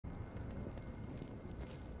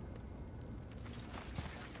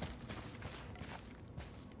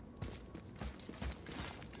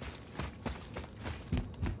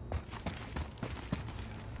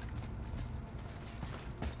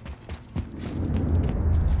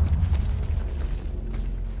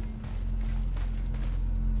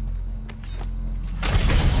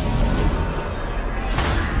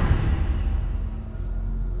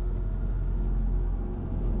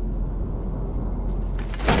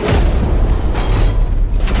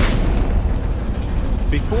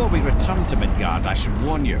Before we return to Midgard, I should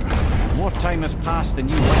warn you. More time has passed than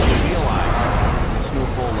you likely realise. The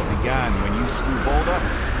snowfall that began when you slew Balder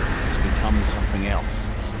has become something else.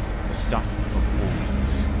 The stuff of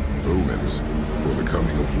omens. Omens for the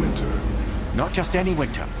coming of winter. Not just any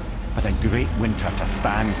winter, but a great winter to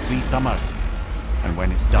span 3 summers. And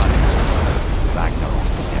when it's done, Ragnarok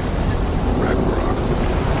begins. Ragnarok.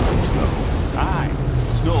 Snow. Aye,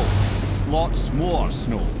 snow. Lots more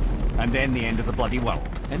snow. And then the end of the bloody world,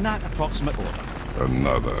 in that approximate order.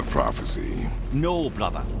 Another prophecy. No,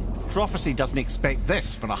 brother. Prophecy doesn't expect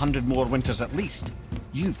this for 100 more winters at least.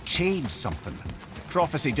 You've changed something.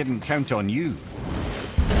 Prophecy didn't count on you.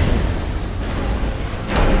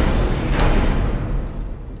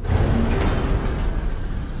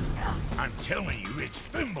 I'm telling you, it's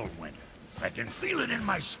Fimbulwinter. I can feel it in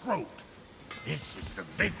my scrot. This is the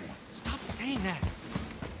big one. Stop saying that.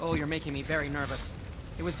 Oh, you're making me very nervous.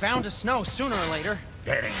 It was bound to snow sooner or later.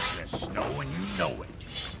 That ain't just snow and you know it.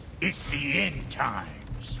 It's the end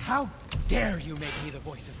times. How dare you make me the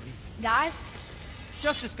voice of reason? Guys?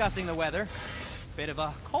 Just discussing the weather. Bit of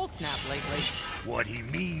a cold snap lately. What he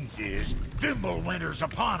means is, Fimbulwinter's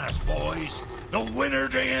upon us, boys. The winter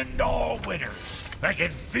to end all winters. I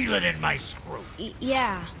can feel it in my scrot.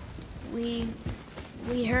 Yeah. We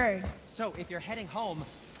heard. So if you're heading home,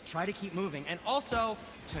 try to keep moving, and also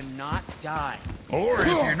to not die. Or if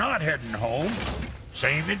you're not heading home,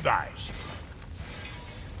 same advice.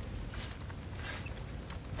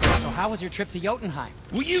 So how was your trip to Jotunheim?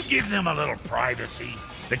 Will you give them a little privacy?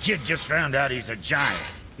 The kid just found out he's a giant.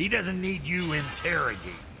 He doesn't need you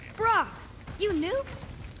interrogating him. Brock, you knew?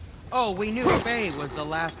 Oh, we knew Faye was the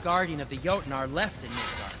last guardian of the Jotnar left in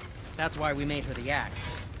Midgard. That's why we made her the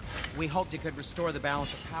axe. We hoped it could restore the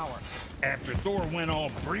balance of power. After Thor went all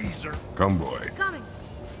breezer. Come, boy. Coming.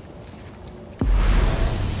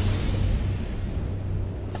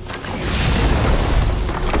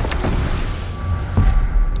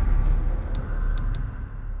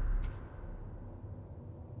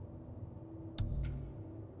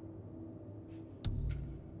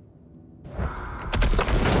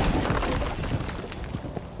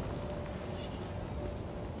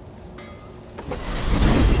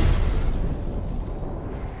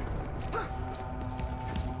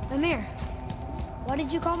 Amir, what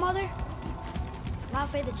did you call Mother?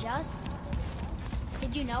 Laufey the Just?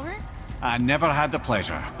 Did you know her? I never had the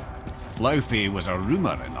pleasure. Laufey was a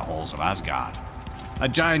rumour in the halls of Asgard. A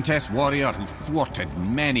giantess warrior who thwarted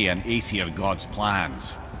many an Aesir god's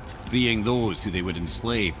plans. Freeing those who they would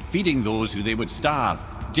enslave, feeding those who they would starve,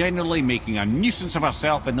 generally making a nuisance of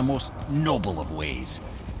herself in the most noble of ways.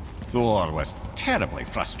 Thor was terribly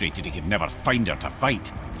frustrated he could never find her to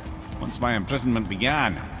fight. Once my imprisonment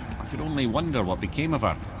began, I could only wonder what became of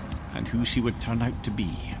her, and who she would turn out to be.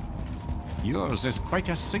 Yours is quite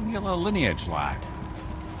a singular lineage, lad.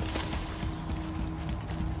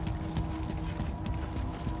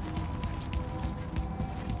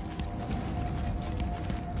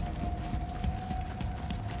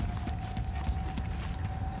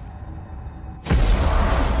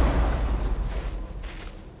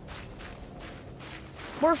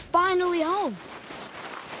 We're finally home.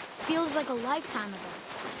 Feels like a lifetime ago.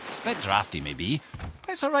 Bit drafty, maybe.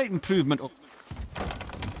 It's a right improvement.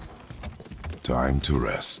 Time to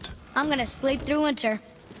rest. I'm gonna sleep through winter.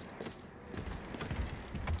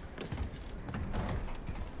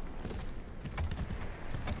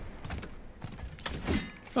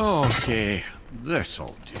 Okay,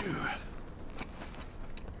 this'll do.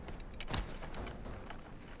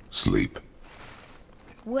 Sleep.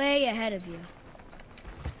 Way ahead of you.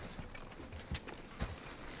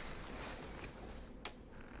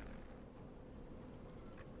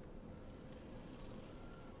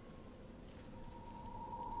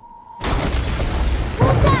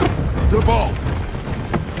 The ball!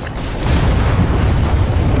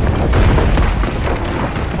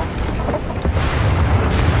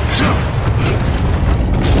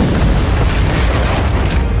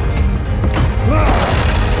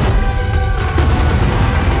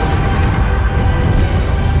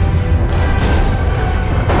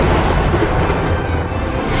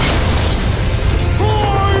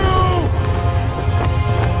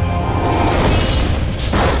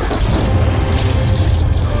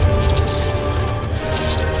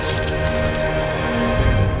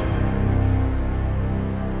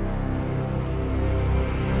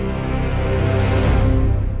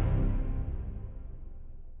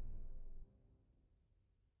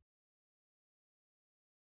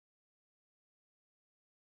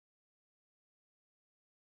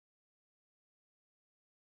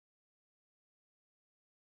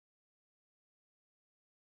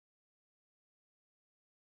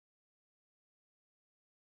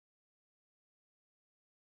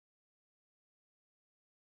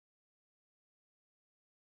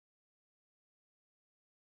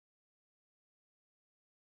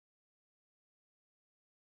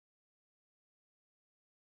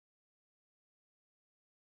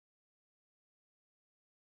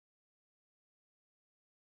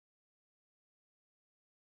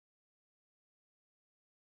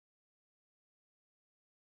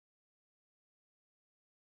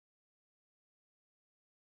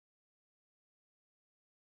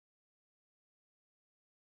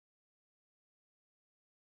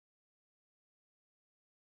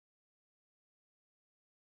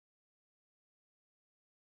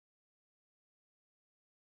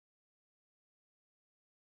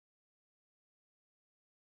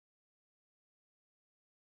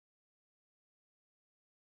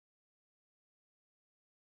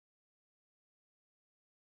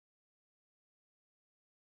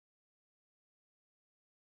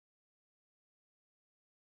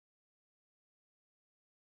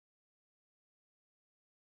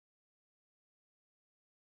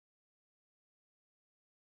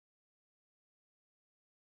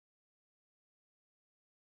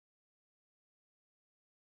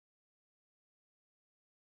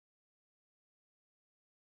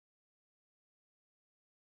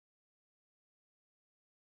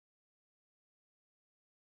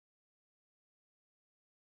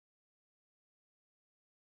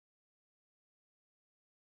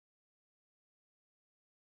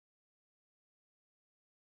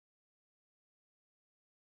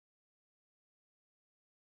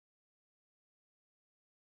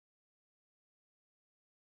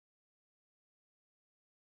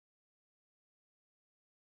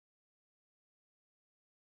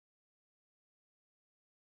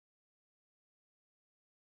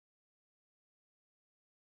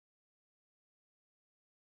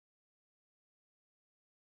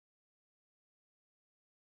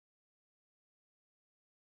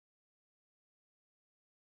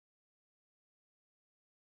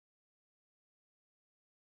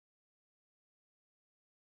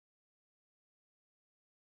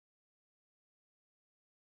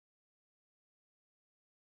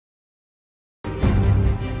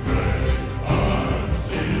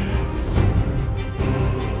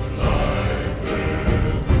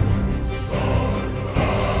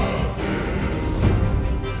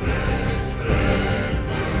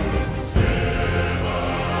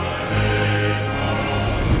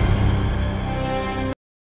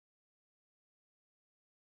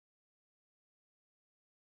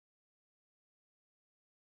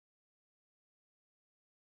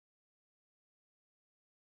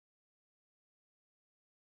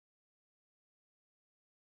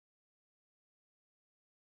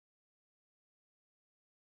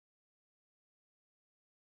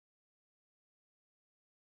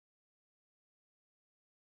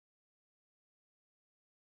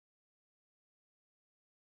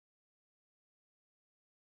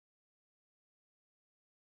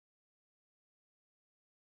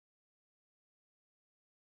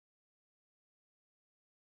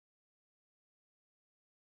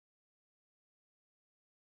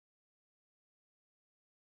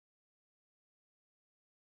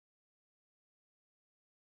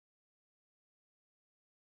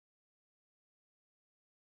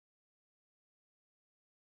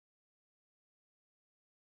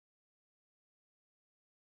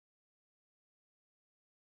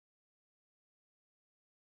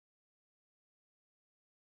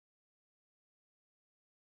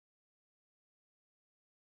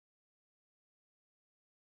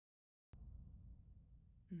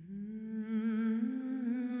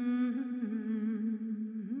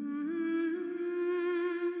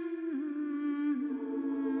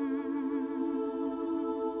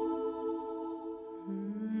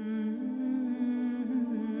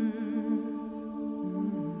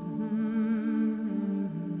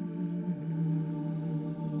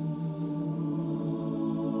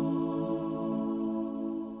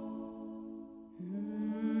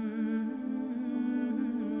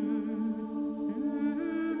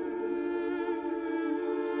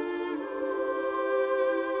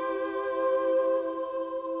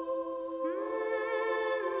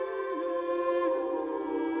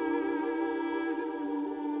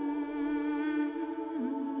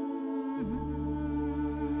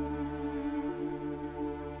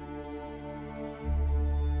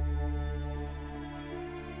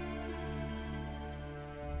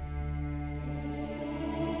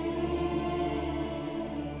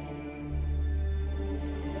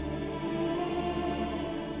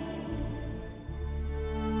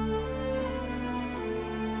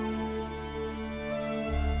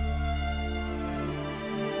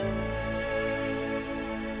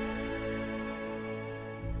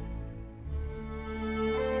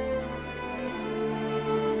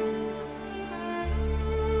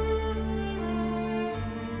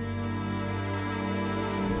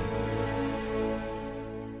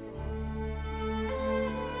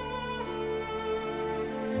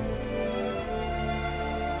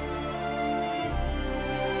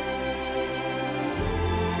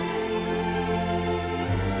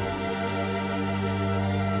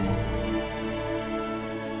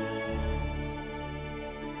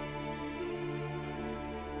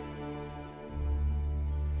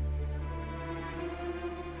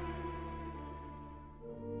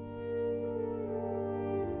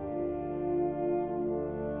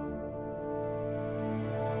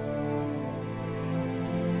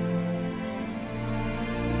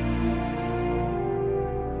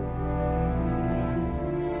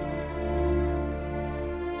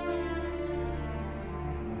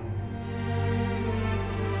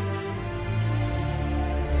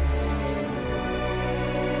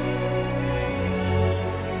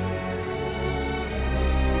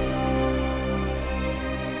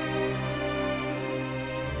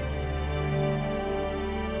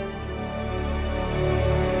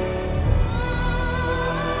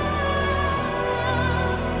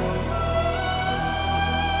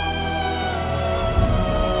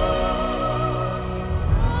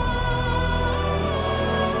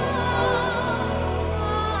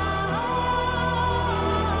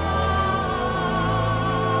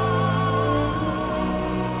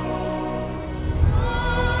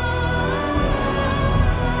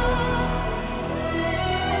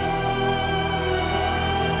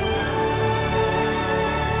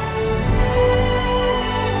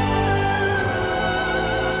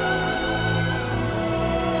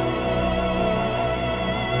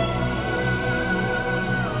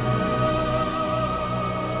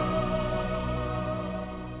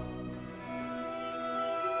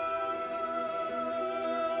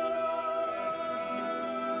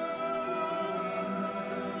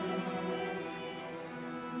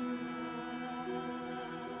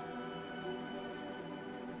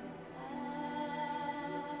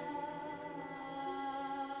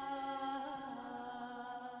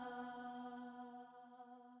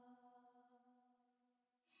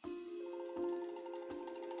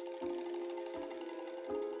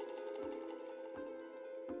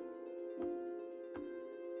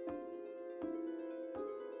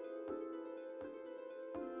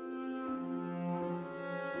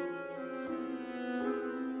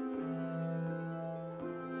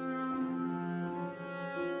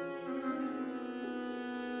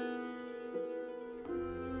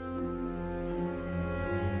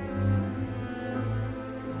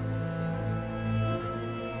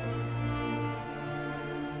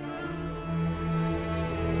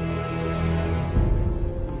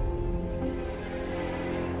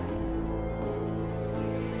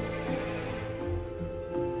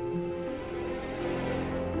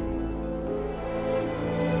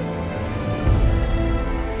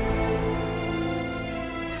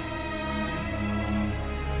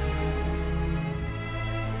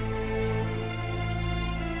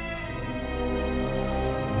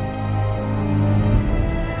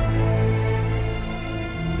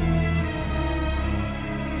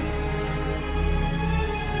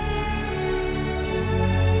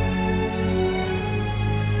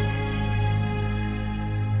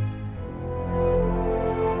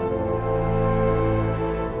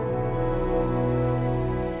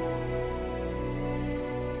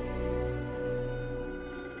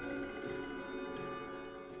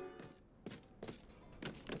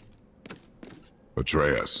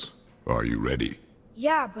 Atreus, are you ready?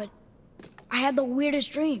 Yeah, but I had the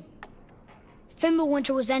weirdest dream.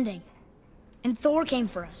 Fimbulwinter was ending, and Thor came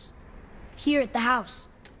for us. Here at the house.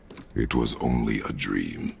 It was only a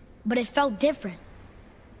dream. But it felt different.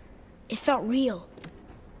 It felt real.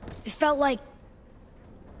 It felt like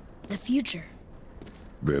the future.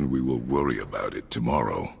 Then we will worry about it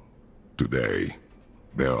tomorrow. Today,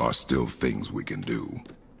 there are still things we can do.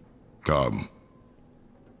 Come.